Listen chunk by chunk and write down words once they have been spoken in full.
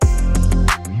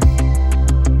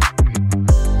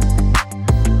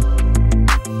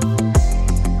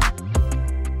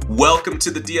Welcome to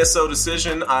the DSO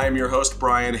Decision. I'm your host,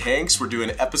 Brian Hanks. We're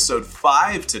doing episode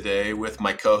 5 today with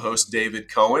my co-host,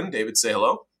 David Cohen. David, say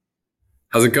hello.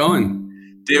 How's it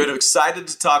going? David, I'm excited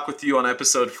to talk with you on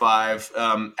episode 5.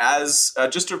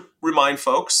 Just to remind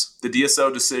folks, the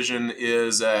DSO Decision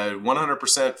is a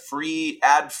 100% free,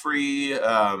 ad-free,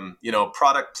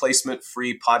 product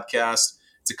placement-free podcast.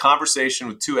 It's a conversation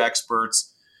with two experts.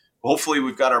 Hopefully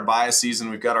we've got our biases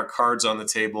and we've got our cards on the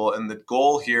table. And the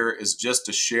goal here is just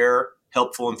to share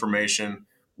helpful information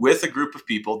with a group of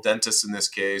people, dentists in this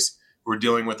case, who are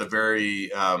dealing with a very,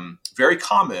 very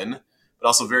common, but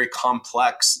also very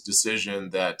complex decision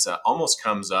that almost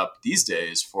comes up these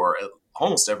days for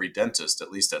almost every dentist, at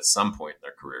least at some point in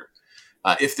their career.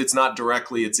 If it's not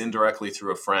directly, it's indirectly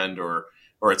through a friend or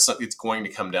it's going to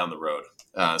come down the road.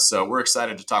 So we're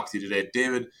excited to talk with you today.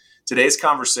 David, today's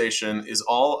conversation is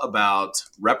all about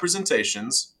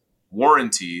representations,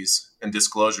 warranties, and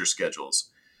disclosure schedules.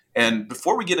 And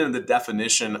before we get into the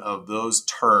definition of those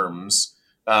terms,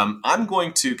 I'm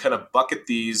going to kind of bucket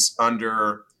these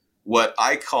under what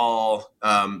I call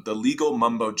the legal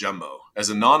mumbo jumbo. As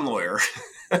a non-lawyer,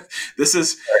 this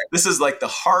is like the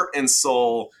heart and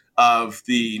soul of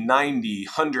the 90,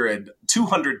 100,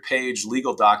 200-page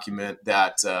legal document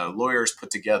that lawyers put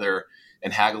together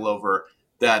and haggle over,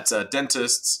 that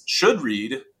dentists should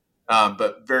read,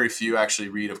 but very few actually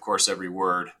read, of course, every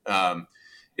word.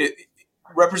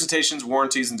 Representations,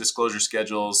 warranties, and disclosure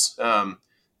schedules.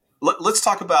 Let's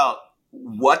talk about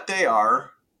what they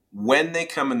are, when they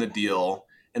come in the deal,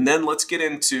 and then let's get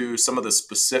into some of the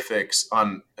specifics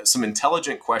on some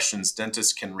intelligent questions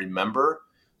dentists can remember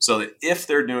so that if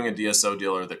they're doing a DSO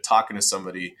deal or they're talking to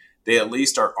somebody, they at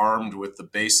least are armed with the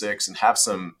basics and have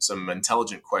some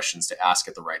intelligent questions to ask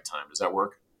at the right time. Does that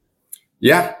work?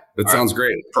 Yeah, that sounds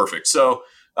great. Perfect. So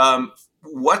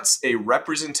what's a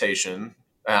representation?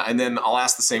 And then I'll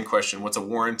ask the same question. What's a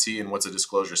warranty and what's a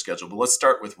disclosure schedule? But let's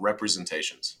start with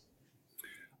representations.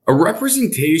 A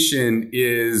representation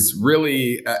is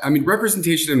really,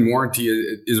 representation and warranty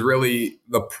is really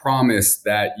the promise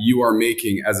that you are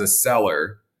making as a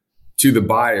seller to the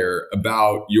buyer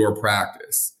about your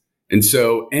practice. And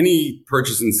so any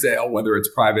purchase and sale, whether it's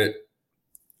private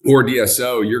or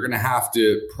DSO, you're going to have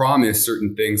to promise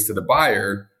certain things to the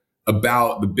buyer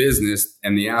about the business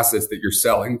and the assets that you're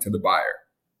selling to the buyer.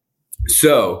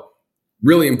 So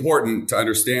really important to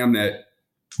understand that,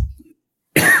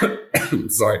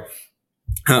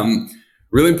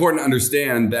 really important to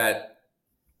understand that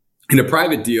in a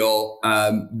private deal,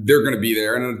 they're going to be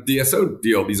there. And in a DSO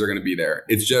deal, these are going to be there.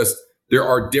 It's just, there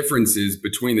are differences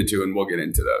between the two, and we'll get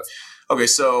into those. Okay,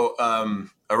 so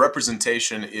a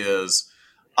representation is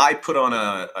I put on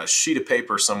a sheet of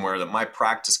paper somewhere that my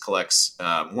practice collects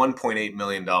 $1.8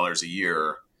 million a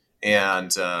year,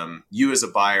 and you as a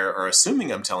buyer are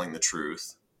assuming I'm telling the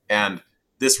truth. And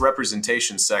this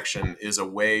representation section is a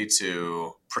way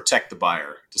to protect the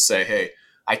buyer, to say, hey,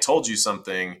 I told you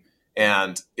something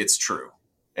and it's true.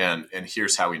 And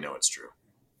here's how we know it's true.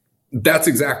 That's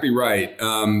exactly right.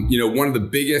 One of the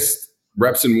biggest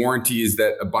reps and warranties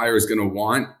that a buyer is going to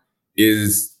want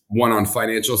is one on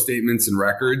financial statements and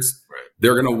records. Right.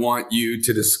 They're going to want you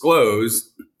to disclose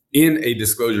in a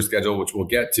disclosure schedule, which we'll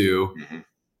get to,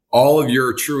 all of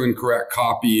your true and correct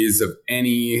copies of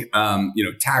any,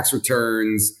 tax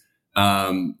returns,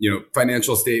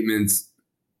 financial statements,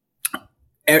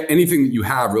 anything that you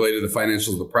have related to the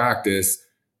financials of the practice.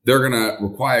 They're going to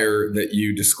require that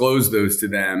you disclose those to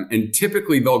them. And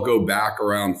typically they'll go back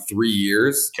around 3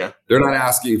 years. Okay. They're not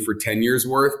asking for 10 years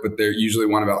worth, but they usually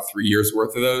want about 3 years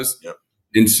worth of those. Yep.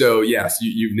 And so, yes,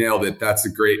 you've nailed it. That's a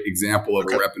great example of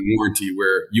a rep and warranty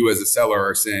where you as a seller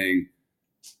are saying,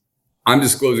 I'm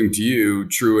disclosing to you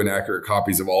true and accurate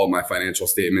copies of all of my financial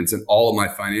statements, and all of my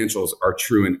financials are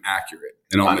true and accurate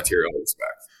in all material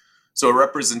respects. So a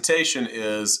representation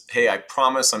is, hey, I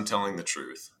promise I'm telling the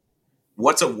truth.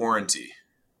 What's a warranty?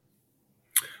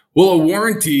 Well, a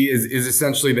warranty is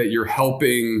essentially that you're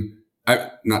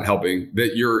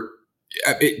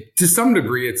to some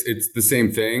degree, it's the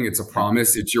same thing. It's a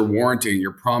promise. It's your warranting.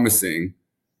 You're promising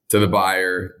to the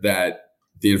buyer that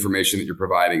the information that you're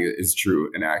providing is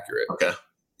true and accurate. Okay.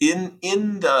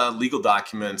 In the legal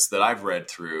documents that I've read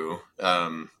through,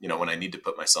 when I need to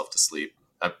put myself to sleep,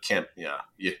 I can't,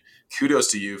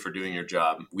 kudos to you for doing your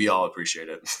job. We all appreciate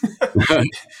it.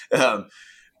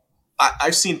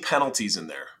 I've seen penalties in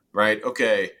there, right?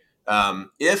 Okay.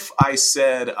 If I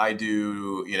said I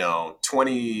do,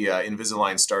 20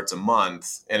 Invisalign starts a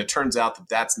month, and it turns out that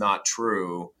that's not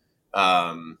true,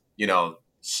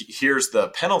 here's the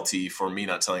penalty for me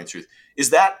not telling the truth.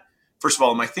 Is that first of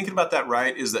all, am I thinking about that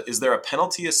right? Is there a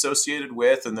penalty associated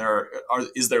with, and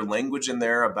is there language in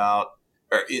there about,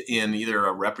 or in either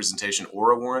a representation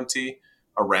or a warranty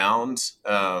around,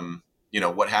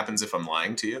 what happens if I'm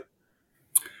lying to you?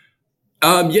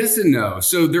 Yes and no.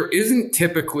 So there isn't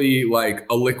typically like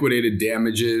a liquidated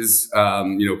damages,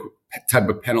 type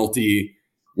of penalty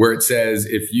where it says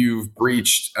if you've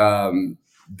breached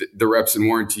the reps and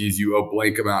warranties, you owe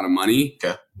blank amount of money.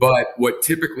 Okay. But what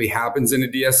typically happens in a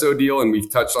DSO deal, and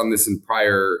we've touched on this in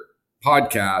prior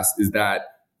podcasts, is that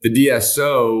the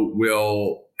DSO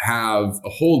will have a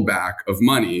holdback of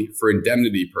money for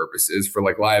indemnity purposes, for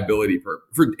like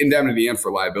for indemnity and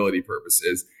for liability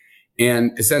purposes.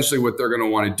 And essentially what they're going to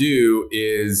want to do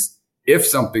is, if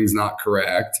something's not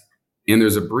correct and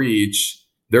there's a breach,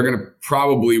 they're going to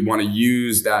probably want to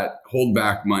use that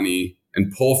holdback money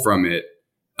and pull from it,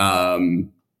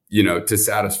 to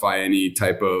satisfy any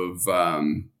type of,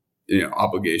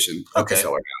 obligation. Okay.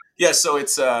 Yeah. So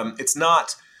it's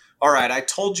not, all right, I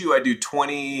told you I do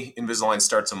 20 Invisalign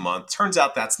starts a month. Turns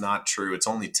out that's not true. It's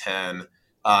only 10.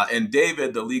 And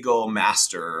David, the legal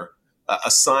master,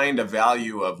 assigned a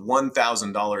value of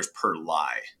 $1,000 per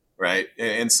lie, right?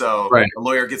 And so Right. a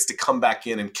lawyer gets to come back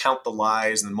in and count the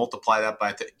lies and multiply that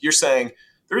by you're saying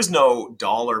there is no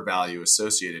dollar value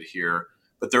associated here,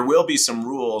 but there will be some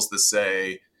rules that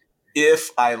say,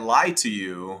 if I lie to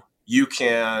you, you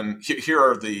can, here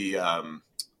are the,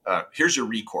 here's your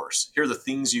recourse. Here are the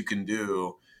things you can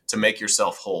do to make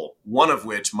yourself whole. One of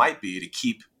which might be to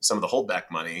keep some of the holdback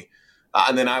money.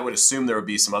 And then I would assume there would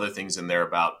be some other things in there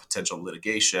about potential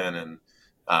litigation and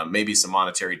maybe some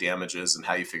monetary damages and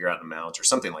how you figure out an amount or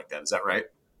something like that. Is that right?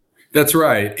 That's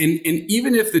right. And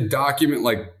even if the document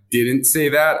didn't say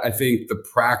that, I think the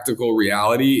practical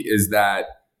reality is that,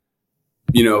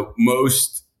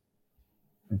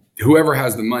 whoever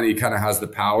has the money kind of has the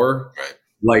power. Right.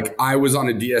 Like I was on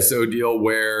a DSO deal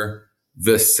where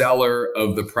the seller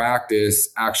of the practice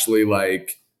actually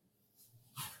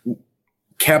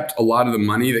kept a lot of the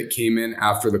money that came in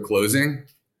after the closing,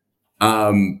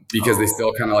 because they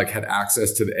still kind of had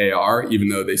access to the AR, even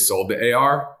though they sold the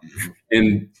AR,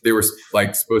 and they were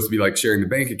supposed to be sharing the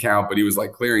bank account, but he was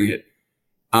clearing it.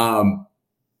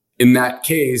 In that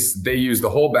case, they used the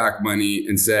holdback money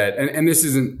and said, and this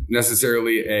isn't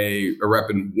necessarily a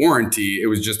rep and warranty.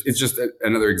 It's just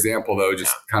another example though,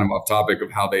 just kind of off topic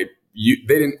of how they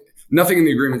didn't. Nothing in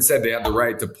the agreement said they had the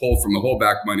right to pull from the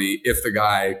holdback money if the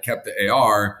guy kept the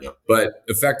AR, but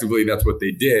effectively that's what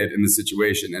they did in the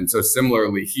situation. And so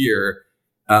similarly here,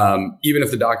 even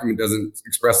if the document doesn't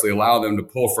expressly allow them to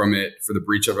pull from it for the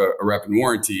breach of a rep and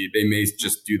warranty, they may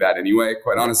just do that anyway,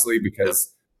 quite honestly,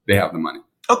 because they have the money.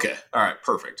 Okay. All right.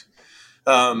 Perfect.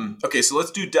 Okay. So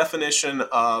let's do definition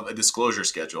of a disclosure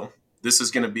schedule. This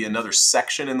is going to be another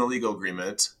section in the legal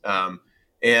agreement.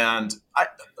 And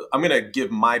I'm going to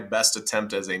give my best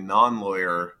attempt as a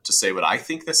non-lawyer to say what I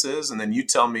think this is. And then you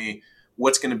tell me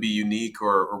what's going to be unique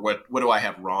or what do I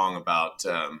have wrong about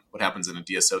what happens in a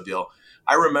DSO deal.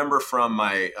 I remember from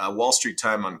my Wall Street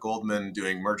time on Goldman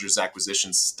doing mergers,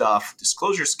 acquisitions stuff,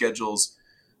 disclosure schedules,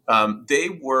 they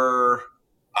were,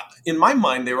 in my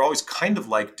mind, they were always kind of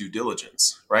like due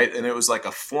diligence, right? And it was like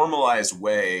a formalized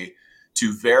way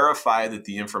to verify that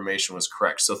the information was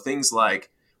correct. So things like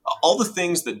all the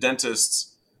things that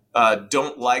dentists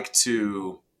don't like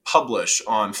to publish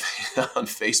on on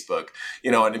Facebook,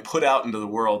 and put out into the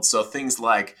world. So things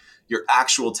like your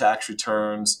actual tax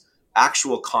returns,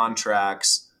 actual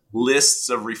contracts, lists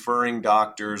of referring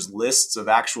doctors, lists of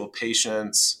actual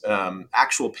patients,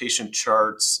 actual patient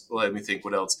charts. Let me think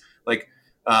what else.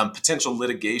 Potential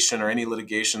litigation or any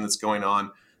litigation that's going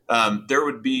on. There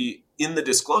would be in the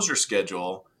disclosure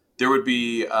schedule, there would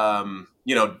be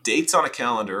dates on a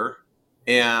calendar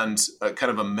and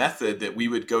kind of a method that we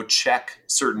would go check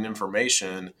certain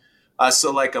information.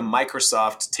 So like a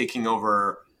Microsoft taking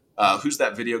over, who's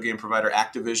that video game provider,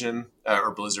 Activision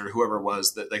or Blizzard, whoever it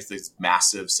was, that this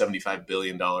massive $75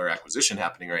 billion acquisition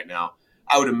happening right now.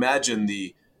 I would imagine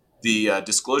the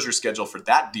disclosure schedule for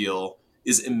that deal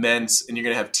is immense, and you're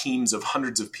going to have teams of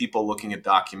hundreds of people looking at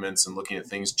documents and looking at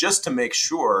things just to make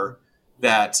sure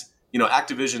that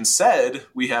Activision said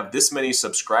we have this many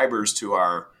subscribers to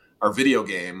our video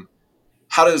game.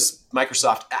 How does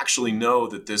Microsoft actually know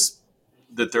that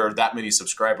there are that many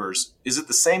subscribers? Is it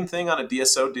the same thing on a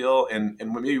DSO deal? And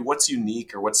maybe what's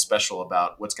unique or what's special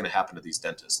about what's going to happen to these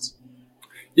dentists?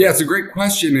 Yeah, it's a great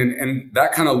question, and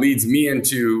that kind of leads me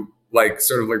into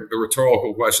the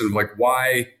rhetorical question of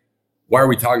why are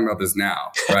we talking about this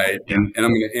now, right? And I'm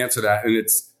going to answer that, and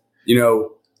it's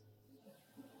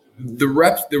the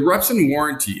reps and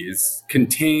warranties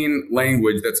contain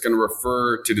language that's going to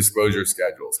refer to disclosure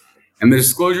schedules. And the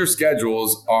disclosure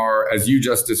schedules are, as you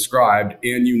just described,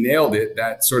 and you nailed it,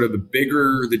 that sort of the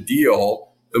bigger the deal,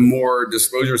 the more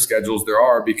disclosure schedules there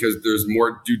are, because there's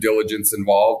more due diligence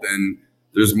involved, and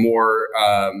there's more,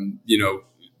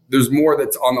 there's more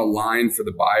that's on the line for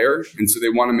the buyer. And so they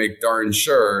want to make darn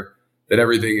sure that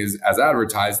everything is as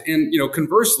advertised. And,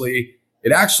 conversely,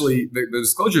 it actually, the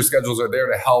disclosure schedules are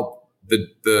there to help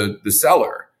the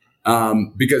seller,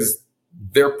 because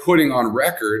they're putting on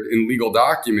record in legal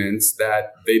documents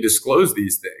that they disclose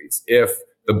these things. If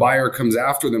the buyer comes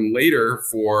after them later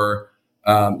for,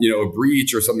 a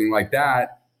breach or something like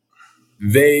that,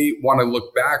 they want to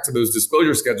look back to those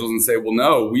disclosure schedules and say, well,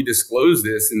 no, we disclosed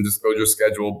this in disclosure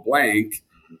schedule blank,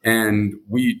 and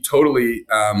we totally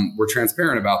were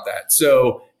transparent about that.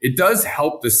 So it does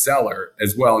help the seller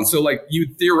as well. And so, like, you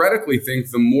theoretically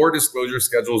think the more disclosure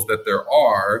schedules that there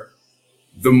are,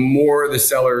 the more the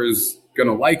seller is going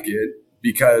to like it,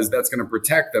 because that's going to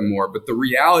protect them more. But the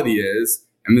reality is,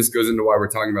 and this goes into why we're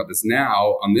talking about this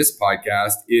now on this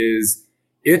podcast, is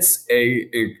it's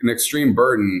an extreme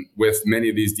burden with many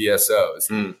of these DSOs.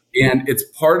 And it's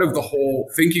part of the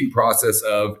whole thinking process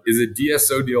of, is a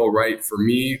DSO deal right for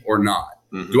me or not?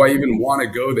 Mm-hmm. Do I even want to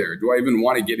go there? Do I even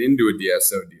want to get into a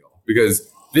DSO deal?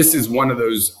 Because this is one of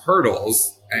those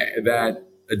hurdles that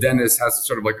a dentist has to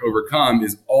sort of like overcome,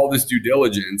 is all this due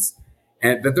diligence,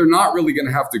 and that they're not really going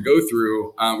to have to go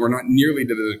through, or not nearly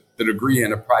to the degree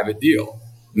in a private deal.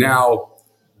 Now,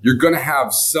 you're going to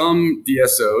have some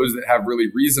DSOs that have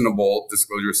really reasonable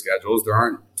disclosure schedules. There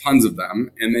aren't tons of them.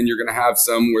 And then you're going to have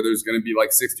some where there's going to be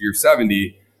like 60 or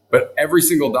 70. But every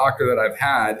single doctor that I've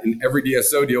had in every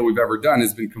DSO deal we've ever done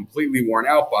has been completely worn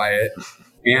out by it.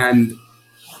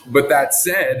 But that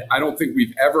said, I don't think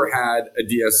we've ever had a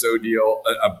DSO deal,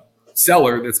 a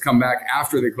seller that's come back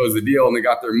after they close the deal and they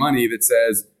got their money, that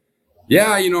says,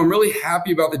 yeah, I'm really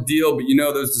happy about the deal, but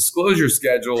those disclosure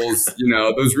schedules,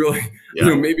 those really,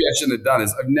 maybe I shouldn't have done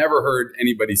this. I've never heard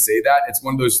anybody say that. It's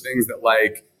one of those things that,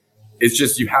 like, it's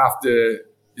just,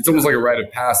 it's almost like a rite of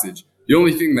passage. The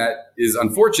only thing that is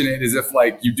unfortunate is if,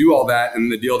 like, you do all that and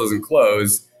the deal doesn't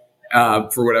close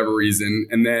for whatever reason,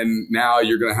 and then now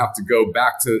you're going to have to go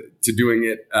back to doing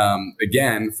it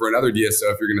again for another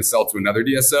DSO if you're going to sell to another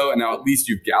DSO. And now at least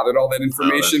you've gathered all that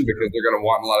information, because they're going to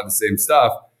want a lot of the same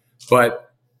stuff.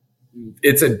 But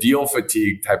it's a deal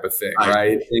fatigue type of thing,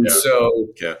 right?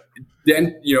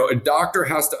 Then, a doctor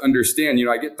has to understand,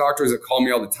 I get doctors that call me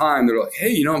all the time. They're like,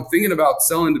 hey, I'm thinking about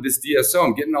selling to this DSO.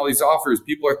 I'm getting all these offers.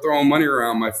 People are throwing money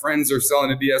around. My friends are selling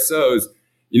to DSOs.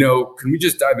 Can we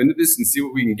just dive into this and see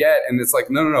what we can get? And it's like,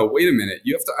 no, wait a minute.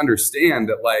 You have to understand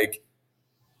that, like,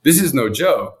 this is no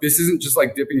joke. This isn't just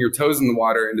like dipping your toes in the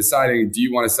water and deciding, do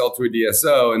you want to sell to a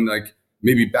DSO and, like,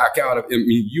 maybe back out of. I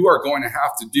mean, you are going to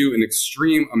have to do an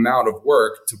extreme amount of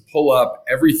work to pull up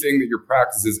everything that your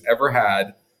practice has ever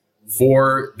had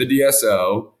for the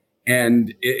DSO.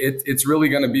 And it's really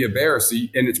going to be a bear.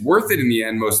 And it's worth it in the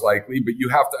end, most likely, but you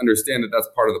have to understand that that's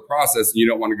part of the process, and you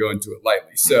don't want to go into it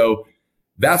lightly. So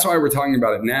that's why we're talking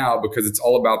about it now, because it's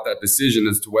all about that decision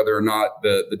as to whether or not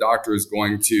the doctor is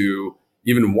going to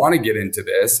even want to get into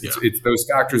this. It's those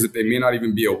factors that they may not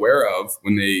even be aware of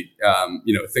when they,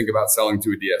 think about selling to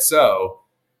a DSO.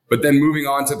 But then moving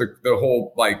on to the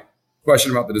whole, like,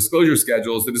 question about the disclosure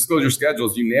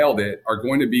schedules, you nailed it, are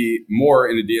going to be more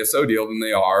in a DSO deal than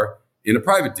they are in a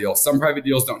private deal. Some private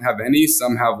deals don't have any.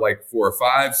 Some have like 4 or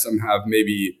 5. Some have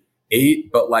maybe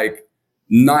 8, but, like,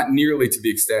 not nearly to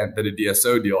the extent that a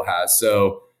DSO deal has.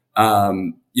 So,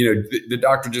 the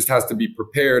doctor just has to be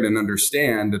prepared and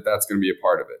understand that that's going to be a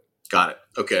part of it. Got it.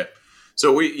 Okay.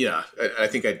 So I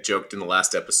think I joked in the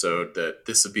last episode that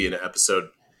this would be an episode.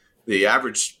 The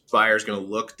average buyer is going to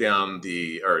look down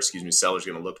seller's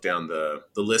going to look down the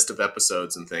list of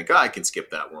episodes and think, I can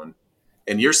skip that one.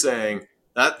 And you're saying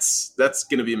that's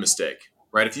going to be a mistake,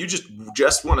 right? If you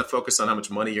just want to focus on how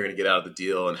much money you're going to get out of the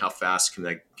deal and how fast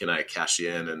can I cash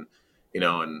in, and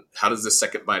and how does the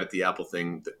second bite at the apple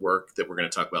thing that work that we're going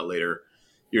to talk about later,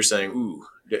 you're saying,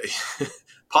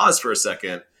 pause for a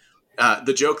second.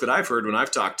 The joke that I've heard when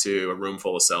I've talked to a room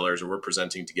full of sellers, or we're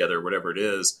presenting together, whatever it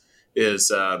is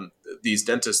these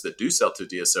dentists that do sell to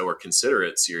DSO or consider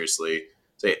it seriously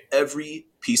say, every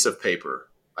piece of paper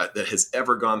that has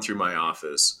ever gone through my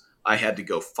office, I had to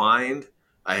go find,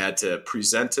 I had to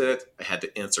present it, I had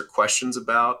to answer questions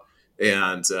about,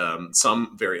 and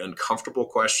some very uncomfortable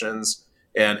questions.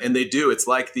 And they do. It's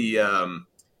like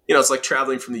it's like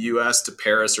traveling from the U.S. to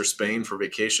Paris or Spain for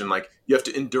vacation. Like, you have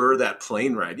to endure that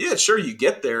plane ride. Yeah, sure, you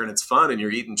get there and it's fun and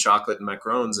you're eating chocolate and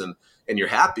macarons and you're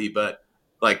happy, but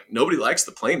like nobody likes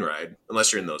the plane ride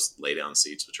unless you're in those lay down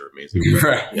seats, which are amazing.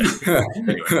 Right. Yeah.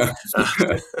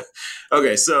 Anyway.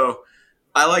 Okay. So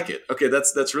I like it. Okay.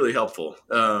 That's really helpful.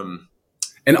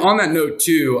 And on that note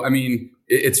too, I mean,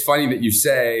 it's funny that you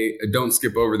say don't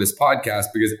skip over this podcast,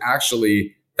 because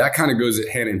actually that kind of goes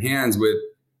hand in hand with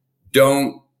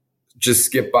don't just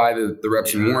skip by the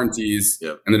reps and warranties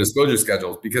and the disclosure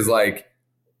schedules, because like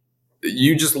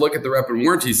you just look at the rep and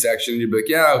warranty section and you'd be like,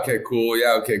 yeah, okay, cool.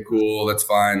 Yeah, okay, cool. That's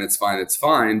fine. That's fine. It's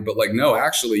fine. But like, no,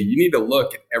 actually you need to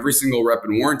look at every single rep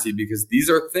and warranty, because these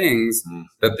are things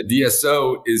that the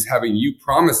DSO is having you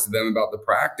promise to them about the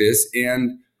practice.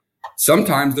 And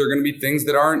sometimes there are going to be things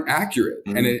that aren't accurate.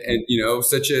 And you know,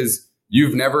 such as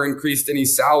you've never increased any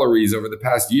salaries over the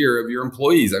past year of your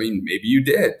employees. I mean, maybe you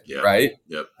did, right?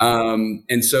 Yep.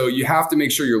 And so you have to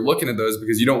make sure you're looking at those,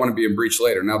 because you don't want to be in breach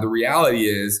later. Now, the reality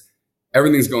is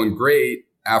everything's going great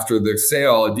after the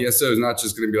sale. A DSO is not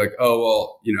just going to be like, oh,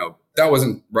 well, you know, that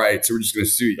wasn't right, so we're just going to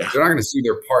sue you. They're not going to sue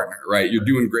their partner, right? You're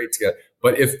doing great together.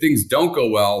 But if things don't go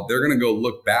well, they're going to go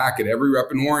look back at every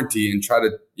rep and warranty and try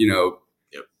to, you know,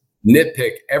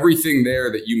 nitpick everything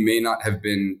there that you may not have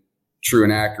been true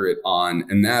and accurate on.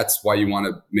 And that's why you want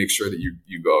to make sure that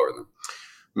you go over them.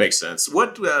 Makes sense.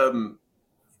 What,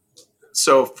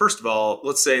 so first of all,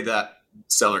 let's say that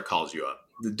seller calls you up.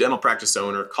 The dental practice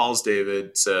owner calls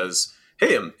David, says,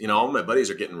 hey, you know, all my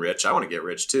buddies are getting rich. I want to get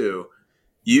rich too.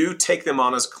 You take them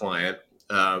on as a client.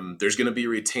 There's going to be a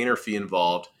retainer fee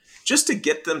involved just to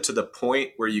get them to the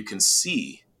point where you can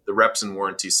see the reps and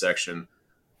warranty section.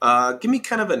 Give me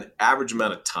kind of an average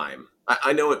amount of time.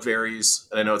 I know it varies,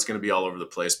 and I know it's going to be all over the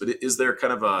place, but is there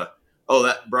kind of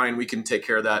Brian, we can take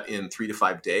care of that in 3 to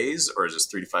 5 days, or is this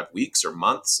 3 to 5 weeks or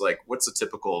months? Like, what's the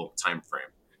typical time frame?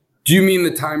 Do you mean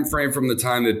the time frame from the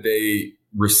time that they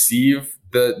receive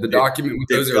the document?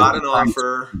 They've got an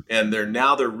offer, and they're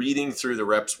reading through the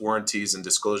reps, warranties, and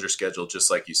disclosure schedule,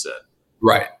 just like you said.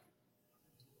 Right.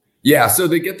 Yeah. So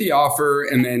they get the offer,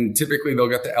 and then typically they'll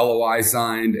get the LOI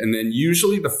signed. And then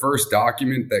usually the first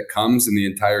document that comes in the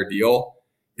entire deal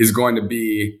is going to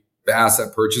be the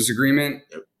asset purchase agreement,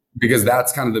 because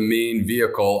that's kind of the main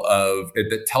vehicle of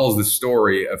it that tells the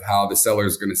story of how the seller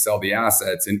is going to sell the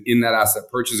assets. And in that asset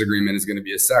purchase agreement is going to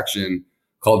be a section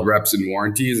called reps and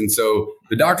warranties. And so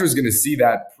the doctor is going to see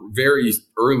that very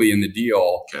early in the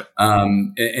deal. Okay.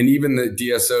 And even the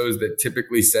DSOs that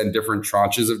typically send different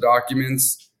tranches of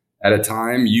documents at a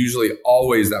time, usually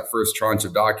always that first tranche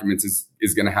of documents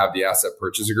is going to have the asset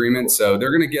purchase agreement. So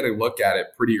they're going to get a look at it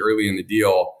pretty early in the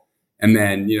deal. And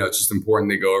then, you know, it's just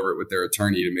important they go over it with their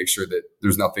attorney to make sure that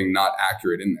there's nothing not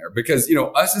accurate in there. Because, you know,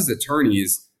 us as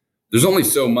attorneys, there's only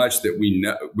so much that we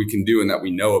know we can do and that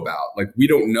we know about. Like, we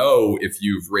don't know if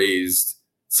you've raised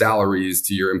salaries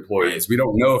to your employees. We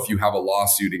don't know if you have a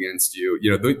lawsuit against you.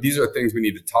 You know, these are things we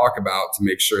need to talk about to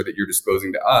make sure that you're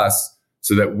disclosing to us,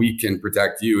 so that we can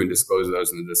protect you and disclose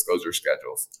those in the disclosure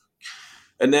schedules.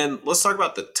 And then let's talk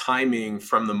about the timing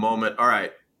from the moment. All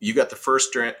right, you got the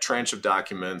first tranche of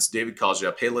documents. David calls you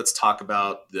up. Hey, let's talk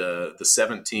about the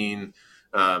 17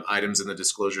 items in the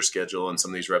disclosure schedule and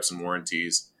some of these reps and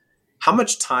warranties. How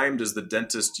much time does the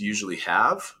dentist usually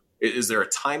have? Is there a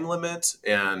time limit?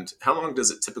 And how long does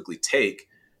it typically take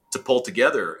to pull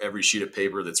together every sheet of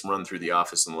paper that's run through the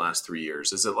office in the last 3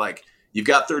 years? Is it like, you've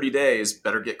got 30 days,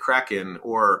 better get cracking,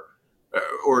 or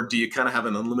do you kind of have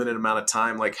an unlimited amount of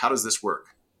time? Like, how does this work?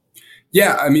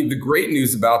 Yeah, I mean, the great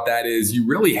news about that is you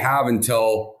really have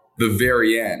until the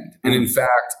very end. And in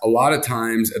fact, a lot of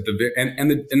times at the and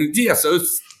the DSO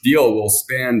deal will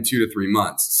span 2 to 3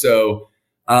 months. So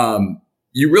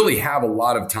you really have a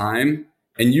lot of time.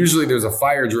 And usually there's a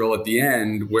fire drill at the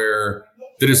end where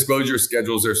the disclosure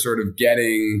schedules are sort of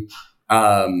getting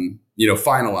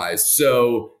finalized.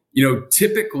 So, you know,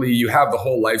 typically you have the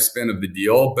whole lifespan of the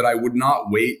deal, but I would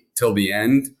not wait till the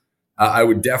end. I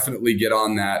would definitely get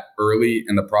on that early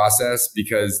in the process,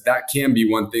 because that can be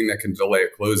one thing that can delay a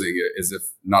closing, is if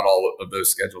not all of those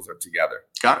schedules are together.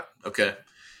 Got it. Okay.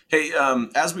 Hey,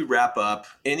 as we wrap up,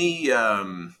 any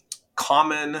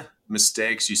common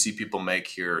mistakes you see people make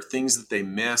here, things that they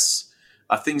miss,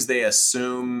 things they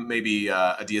assume maybe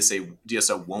a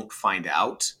DSO won't find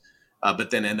out,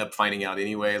 but then end up finding out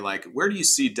anyway? Like, where do you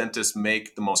see dentists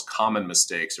make the most common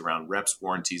mistakes around reps,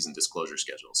 warranties, and disclosure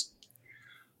schedules?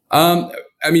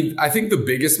 I mean, I think the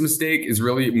biggest mistake is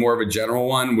really more of a general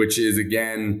one, which is,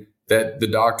 again, that the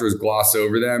doctors gloss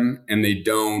over them and they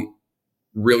don't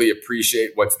really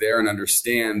appreciate what's there and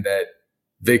understand that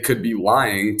they could be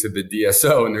lying to the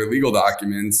DSO in their legal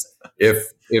documents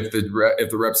if the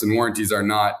reps and warranties are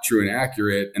not true and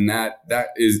accurate. And that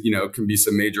is, you know, can be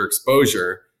some major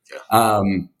exposure. Yeah.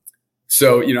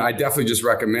 So, I definitely just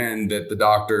recommend that the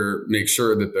doctor make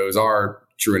sure that those are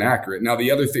true and accurate. Now,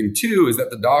 the other thing too is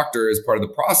that the doctor, as part of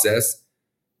the process,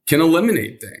 can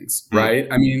eliminate things, right?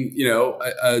 I mean,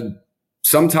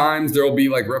 sometimes there will be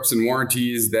like reps and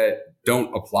warranties that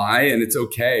don't apply, and it's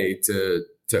okay to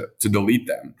delete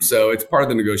them. So it's part of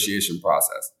the negotiation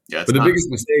process. Yeah, but the biggest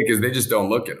mistake is they just don't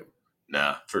look at them.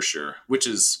 Nah, for sure. Which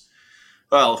is,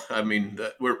 well, I mean,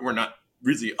 we're not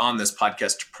really on this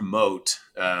podcast to promote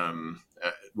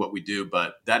what we do,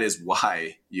 but that is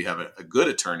why you have a good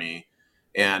attorney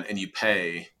and you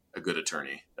pay a good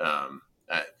attorney.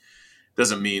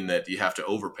 Doesn't mean that you have to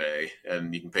overpay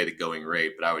and you can pay the going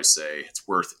rate, but I always say it's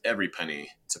worth every penny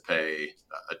to pay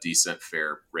a decent,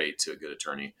 fair rate to a good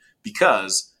attorney,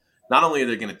 because not only are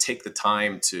they going to take the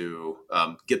time to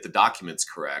get the documents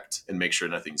correct and make sure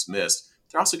nothing's missed,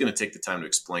 they're also going to take the time to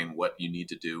explain what you need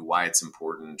to do, why it's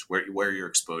important, where your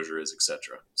exposure is,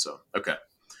 etc. So, okay.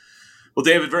 Well,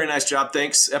 David, very nice job.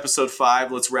 Thanks. Episode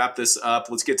 5. Let's wrap this up.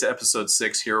 Let's get to episode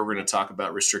 6 here. We're going to talk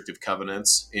about restrictive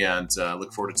covenants, and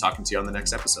look forward to talking to you on the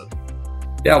next episode.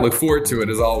 Yeah, look forward to it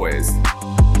as always.